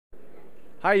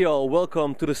Hi y'all,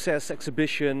 welcome to the CES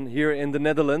exhibition here in the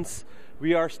Netherlands.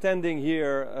 We are standing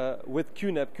here with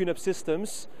QNAP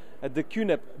Systems at the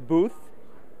QNAP booth.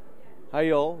 Hi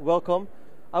y'all, welcome.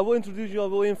 I will introduce you, I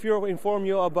will inform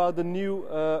you about the new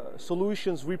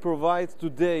solutions we provide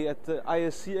today at the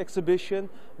ISE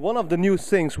exhibition. One of the new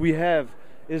things we have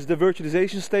is the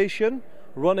virtualization station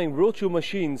running virtual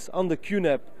machines on the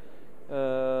QNAP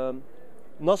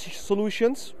NAS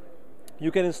solutions.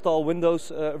 You can install Windows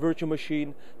virtual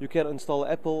machine, you can install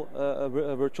Apple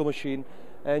virtual machine,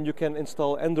 and you can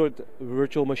install Android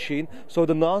virtual machine. So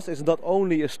the NAS is not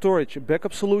only a storage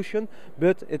backup solution,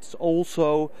 but it's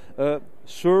also a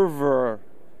server.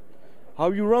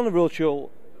 How you run a virtual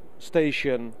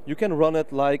station? You can run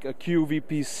it like a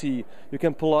QVPC. You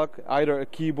can plug either a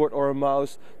keyboard or a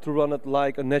mouse to run it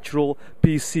like a natural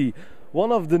PC.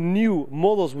 One of the new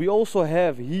models we also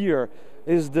have here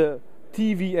is the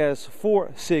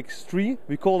TVS-463.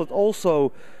 We call it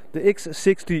also the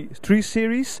X63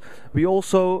 series. We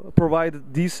also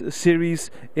provided this series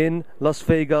in Las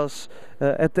Vegas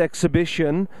at the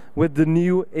exhibition with the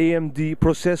new AMD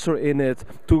processor in it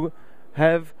to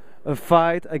have a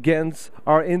fight against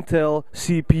our Intel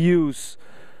CPUs.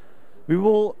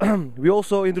 We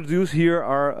also introduce here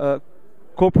our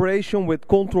cooperation with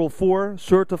Control 4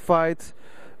 certified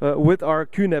with our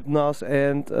QNAP NAS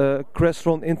and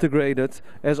Crestron integrated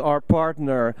as our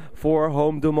partner for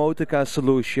home domotica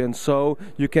solutions. So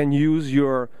you can use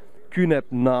your QNAP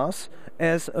NAS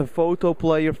as a photo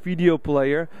player, video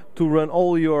player to run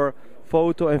all your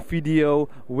photo and video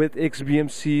with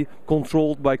XBMC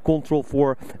controlled by Control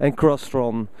 4 and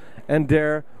Crestron. And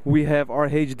there we have our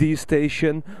HD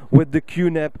station with the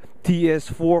QNAP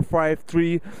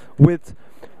TVS-463 with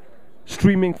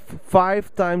streaming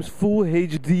 5 times full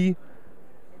HD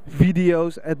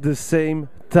videos at the same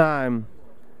time.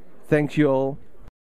 Thank you all.